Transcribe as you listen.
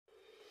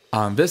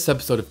On this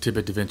episode of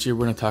 2-Bit Da Vinci,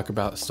 we're going to talk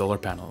about solar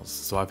panels.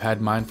 So I've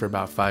had mine for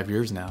about 5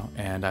 years now,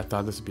 and I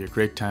thought this would be a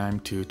great time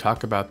to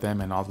talk about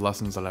them and all the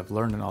lessons that I've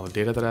learned and all the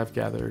data that I've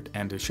gathered,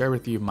 and to share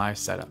with you my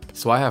setup.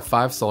 So I have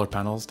 5 solar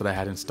panels that I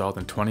had installed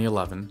in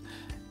 2011,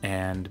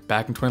 and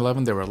back in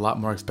 2011 they were a lot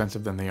more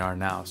expensive than they are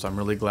now, so I'm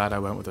really glad I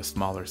went with a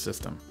smaller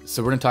system.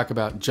 So we're going to talk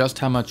about just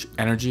how much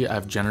energy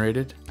I've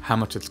generated, how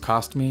much it's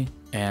cost me,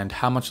 and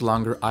how much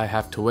longer I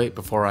have to wait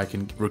before I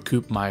can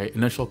recoup my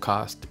initial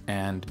cost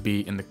and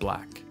be in the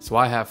black. So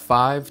I have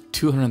 5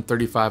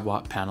 235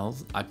 watt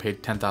panels I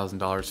paid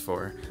 $10,000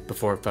 for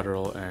before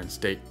federal and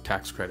state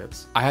tax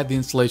credits. I had the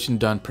installation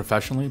done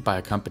professionally by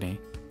a company,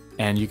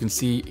 and you can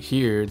see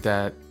here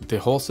that the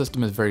whole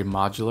system is very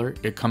modular.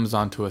 It comes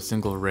onto a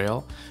single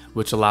rail,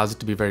 which allows it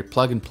to be very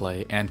plug and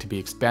play and to be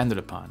expanded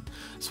upon.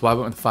 So I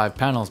went with 5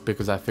 panels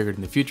because I figured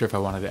in the future if I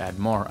wanted to add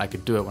more, I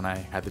could do it when I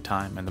had the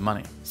time and the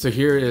money. So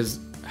here is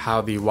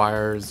how the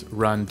wires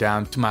run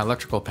down to my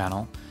electrical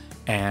panel,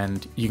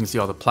 and you can see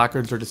all the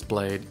placards are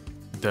displayed,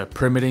 the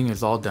permitting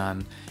is all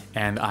done,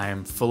 and I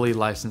am fully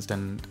licensed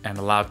and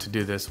allowed to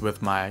do this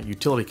with my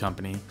utility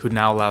company, who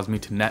now allows me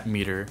to net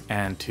meter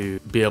and to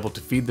be able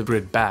to feed the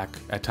grid back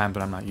at times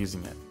when I'm not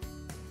using it.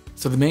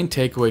 So the main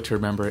takeaway to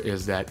remember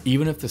is that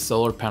even if the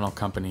solar panel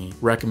company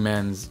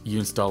recommends you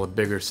install a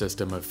bigger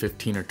system of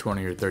 15 or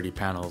 20 or 30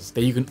 panels,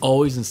 that you can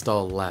always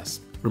install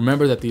less.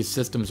 Remember that these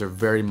systems are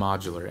very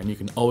modular and you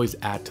can always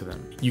add to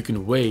them. You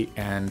can wait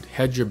and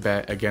hedge your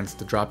bet against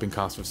the dropping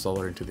cost of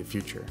solar into the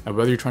future. And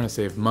whether you're trying to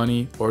save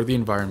money or the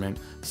environment,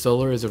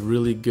 solar is a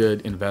really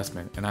good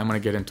investment, and I'm going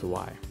to get into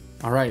why.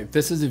 Alright,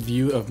 this is a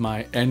view of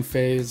my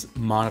Enphase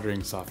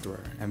monitoring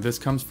software, and this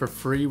comes for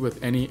free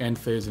with any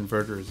Enphase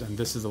inverters, and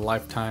this is a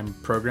lifetime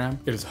program.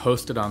 It is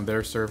hosted on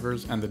their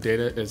servers and the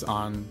data is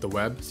on the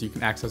web, so you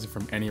can access it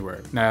from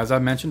anywhere. Now, as I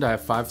mentioned, I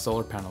have 5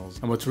 solar panels,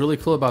 and what's really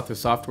cool about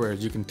this software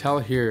is you can tell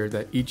here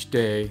that each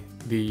day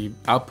the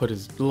output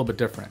is a little bit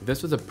different.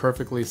 This was a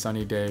perfectly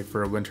sunny day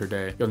for a winter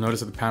day. You'll notice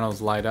that the panels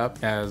light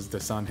up as the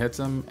sun hits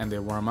them and they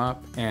warm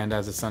up, and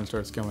as the sun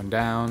starts going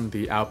down,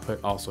 the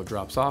output also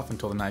drops off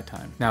until the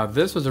nighttime. Now,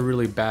 this was a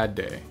really bad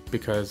day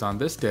because on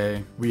this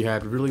day we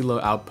had really low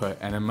output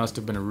and it must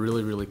have been a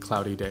really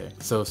cloudy day.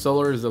 So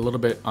solar is a little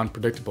bit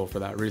unpredictable for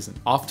that reason.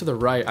 Off to the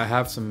right, I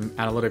have some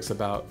analytics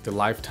about the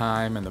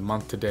lifetime and the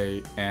month to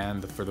date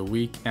and for the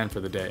week and for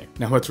the day.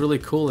 Now, what's really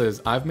cool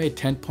is I've made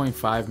 10.5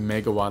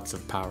 megawatts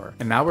of power.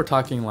 And now we're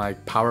talking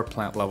like power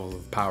plant levels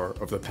of power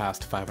over the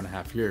past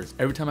 5.5 years.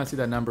 Every time I see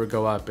that number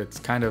go up, it's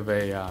kind of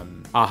a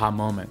aha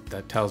moment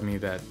that tells me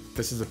that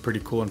this is a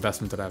pretty cool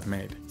investment that I've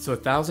made. So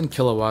 1,000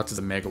 kilowatts is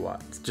a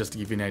megawatt, just to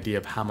give you an idea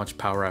of how much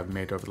power I've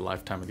made over the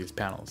lifetime of these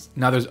panels.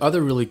 Now, there's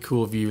other really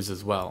cool views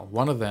as well.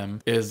 One of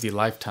them is the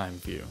lifetime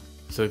view.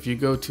 So if you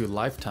go to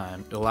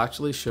lifetime, it'll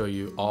actually show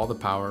you all the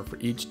power for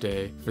each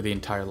day for the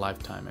entire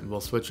lifetime, and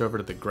we'll switch over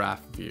to the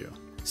graph view.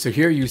 So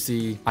here you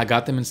see I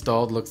got them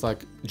installed, looks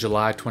like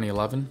July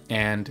 2011,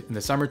 and in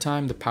the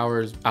summertime the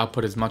power's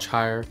output is much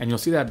higher, and you'll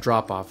see that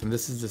drop off, and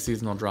this is the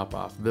seasonal drop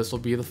off. This will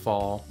be the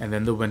fall, and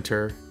then the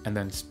winter, and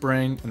then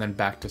spring, and then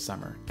back to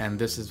summer, and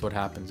this is what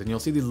happens. And you'll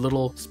see these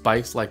little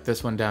spikes like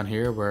this one down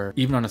here where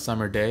even on a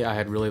summer day I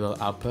had really low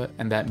output,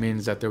 and that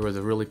means that there was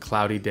a really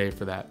cloudy day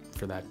for that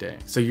day.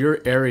 So your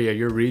area,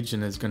 your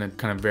region is going to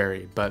kind of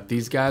vary, but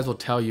these guys will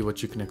tell you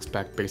what you can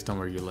expect based on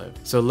where you live.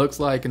 So it looks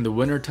like in the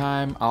winter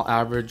time I'll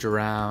average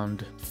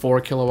around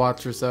 4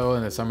 kilowatts or so,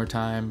 in the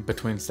summertime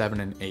between 7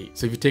 and 8.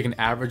 So if you take an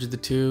average of the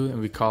two and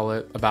we call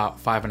it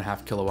about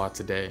 5.5 kilowatts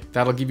a day,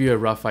 that'll give you a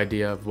rough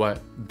idea of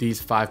what these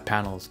 5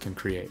 panels can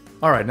create.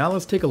 Alright, now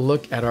let's take a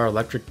look at our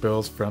electric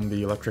bills from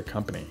the electric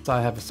company. So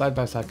I have a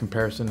side-by-side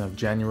comparison of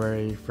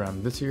January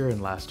from this year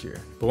and last year.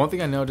 But one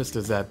thing I noticed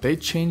is that they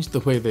changed the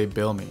way they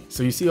bill me.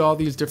 So you see all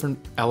these different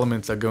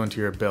elements that go into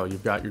your bill.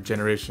 You've got your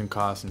generation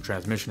costs and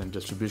transmission and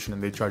distribution,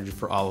 and they charge you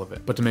for all of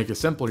it. But to make it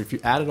simpler, if you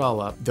add it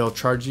all up, they'll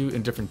charge you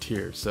in different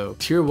tiers. So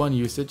tier 1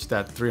 usage,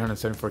 that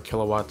 374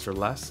 kilowatts or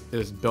less,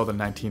 is billed at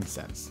 19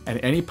 cents. And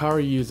any power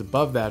you use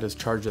above that is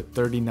charged at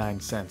 39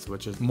 cents,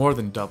 which is more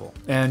than double.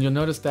 And you'll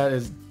notice that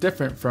is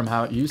different from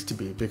how it used to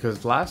be,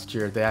 because last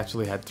year they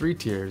actually had 3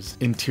 tiers.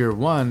 In tier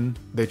 1,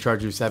 they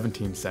charge you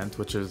 17 cents,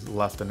 which is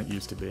less than it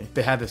used to be.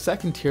 They had the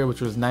second tier,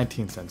 which was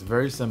 19 cents,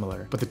 very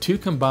similar. But the two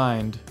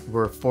combined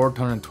were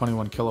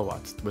 421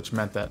 kilowatts, which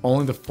meant that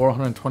only the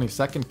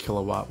 422nd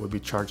kilowatt would be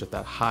charged at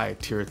that high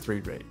tier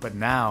 3 rate. But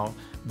now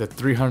the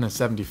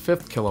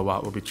 375th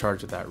kilowatt will be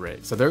charged at that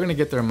rate. So they're going to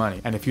get their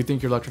money. And if you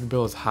think your electric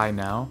bill is high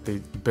now, the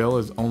bill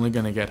is only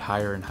going to get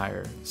higher and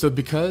higher. So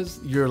because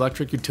your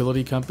electric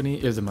utility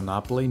company is a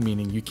monopoly,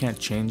 meaning you can't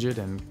change it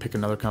and pick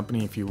another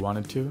company if you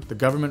wanted to, the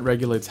government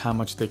regulates how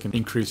much they can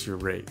increase your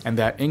rate. And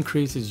that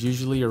increase is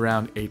usually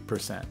around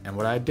 8%. And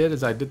what I did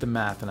is I did the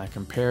math and I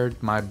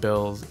compared my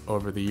bills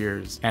over the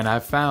years. And I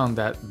found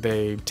that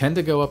they tend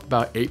to go up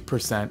about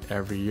 8%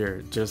 every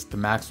year, just the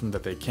maximum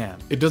that they can.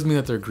 It doesn't mean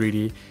that they're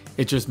greedy.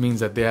 It just means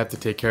that they have to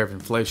take care of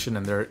inflation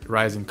and their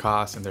rising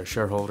costs and their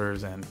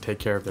shareholders and take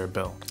care of their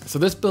bill. So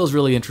this bill is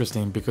really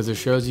interesting because it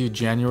shows you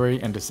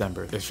January and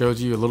December. It shows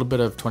you a little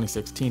bit of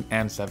 2016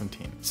 and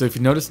 17. So if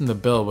you notice in the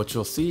bill, what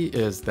you'll see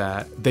is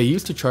that they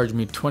used to charge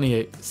me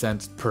 28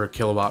 cents per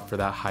kilowatt for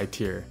that high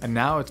tier, and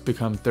now it's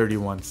become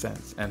 31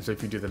 cents. And so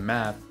if you do the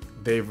math,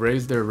 they've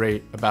raised their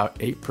rate about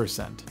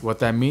 8%. What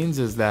that means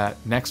is that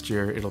next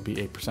year it'll be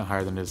 8%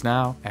 higher than it is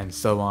now, and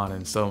so on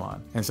and so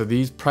on. And so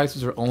these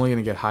prices are only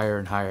gonna get higher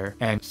and higher,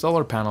 and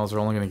solar panels are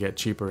only gonna get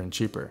cheaper and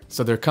cheaper.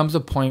 So there comes a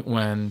point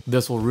when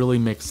this will really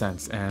make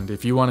sense. And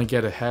if you wanna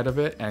get ahead of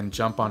it and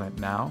jump on it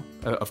now,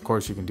 of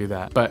course you can do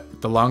that.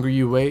 But the longer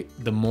you wait,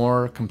 the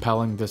more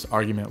compelling this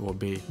argument will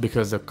be,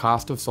 because the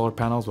cost of solar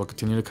panels will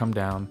continue to come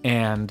down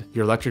and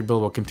your electric bill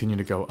will continue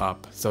to go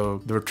up.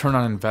 So the return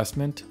on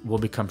investment will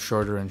become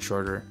shorter and shorter.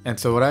 And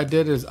so what I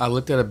did is I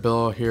looked at a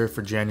bill here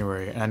for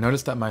January, and I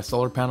noticed that my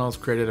solar panels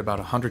created about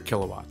 100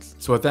 kilowatts.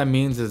 So what that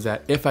means is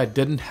that if I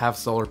didn't have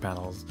solar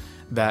panels,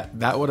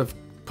 that would have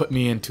put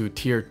me into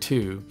tier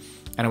 2,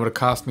 and it would have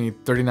cost me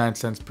 39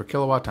 cents per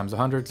kilowatt times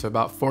 100, so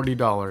about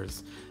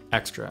 $40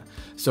 extra.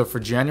 So for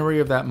January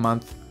of that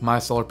month, my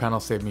solar panel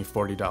saved me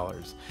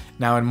 $40.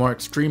 Now in more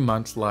extreme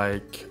months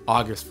like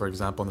August, for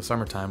example, in the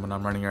summertime when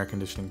I'm running air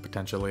conditioning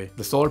potentially,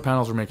 the solar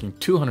panels were making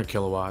 200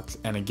 kilowatts,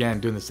 and again,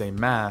 doing the same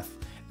math,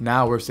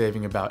 now we're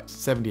saving about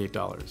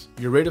 $78.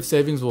 Your rate of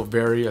savings will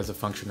vary as a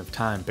function of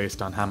time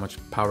based on how much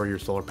power your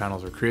solar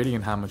panels are creating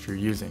and how much you're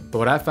using. But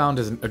what I found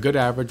is a good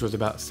average was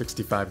about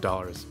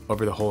 $65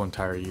 over the whole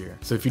entire year.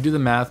 So if you do the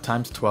math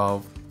times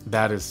 12,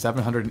 that is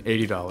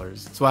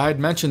 $780. So I had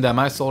mentioned that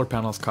my solar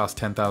panels cost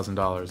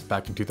 $10,000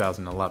 back in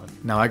 2011.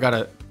 Now I got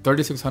a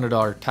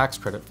 $3,600 tax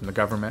credit from the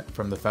government,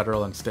 from the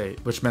federal and state,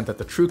 which meant that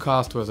the true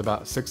cost was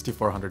about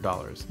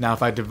 $6,400. Now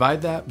if I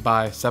divide that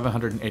by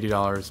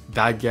 $780,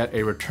 I get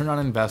a return on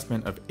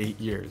investment of 8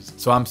 years.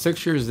 So I'm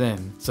 6 years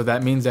in, so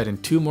that means that in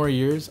 2 more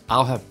years,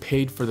 I'll have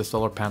paid for the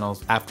solar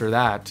panels. After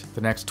that,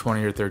 the next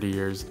 20 or 30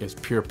 years is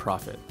pure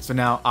profit. So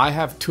now I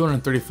have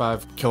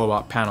 235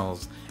 kilowatt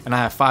panels, and I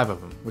have 5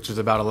 of them, which is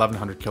about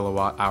 1,100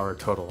 kilowatt hour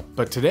total.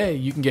 But today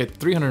you can get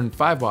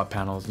 305 watt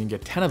panels and you can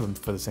get 10 of them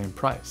for the same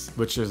price,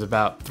 which is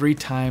about 3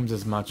 times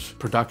as much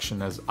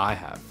production as I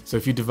have. So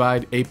if you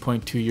divide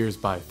 8.2 years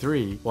by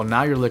 3, well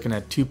now you're looking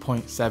at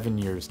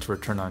 2.7 years to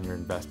return on your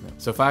investment.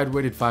 So if I had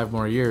waited 5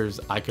 more years,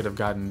 I could have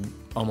gotten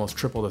almost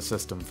triple the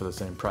system for the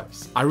same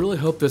price. I really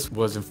hope this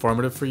was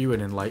informative for you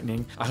and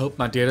enlightening. I hope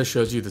my data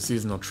shows you the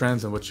seasonal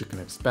trends and what you can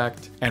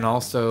expect, and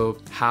also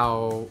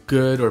how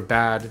good or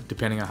bad,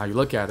 depending on how you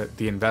look at it,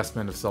 the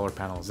investment of solar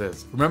panels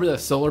is. Remember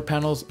that solar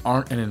panels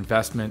aren't an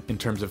investment in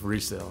terms of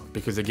resale,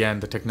 because again,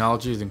 the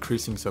technology is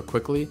increasing so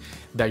quickly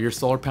that your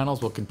solar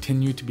panels will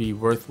continue to be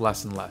worth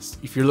less and less.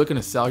 If you're looking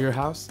to sell your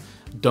house,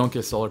 don't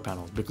get solar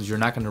panels because you're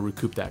not going to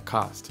recoup that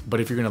cost. But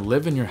if you're going to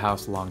live in your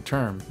house long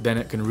term, then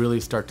it can really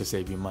start to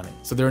save you money.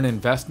 So they're an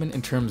investment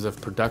in terms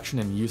of production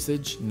and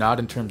usage, not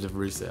in terms of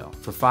resale.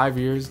 For 5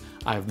 years,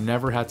 I've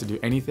never had to do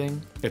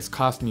anything. It's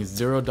cost me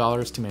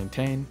 $0 to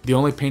maintain. The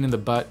only pain in the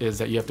butt is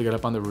that you have to get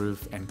up on the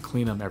roof and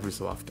clean them every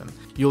so often.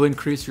 You'll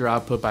increase your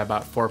output by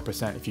about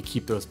 4% if you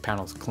keep those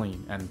panels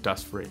clean and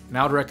dust free.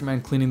 Now I'd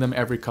recommend cleaning them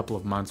every couple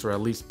of months, or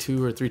at least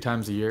 2 or 3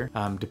 times a year,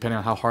 depending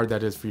on how hard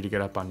that is for you to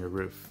get up on your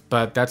roof.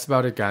 But that's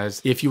about it,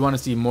 guys. If you want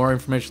to see more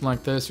information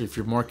like this, or if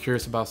you're more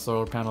curious about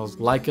solar panels,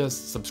 like us,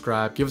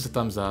 subscribe, give us a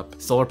thumbs up.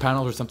 Solar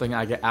panels are something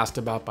I get asked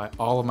about by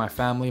all of my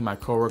family, my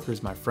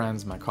coworkers, my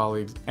friends, my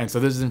colleagues. And so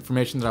this is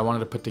information that I wanted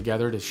to put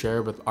together to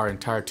share with our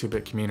entire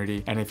 2-bit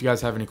community. And if you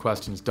guys have any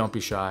questions, don't be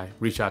shy,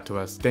 reach out to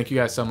us. Thank you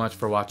guys so much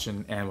for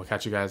watching, and we'll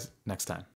catch you guys next time.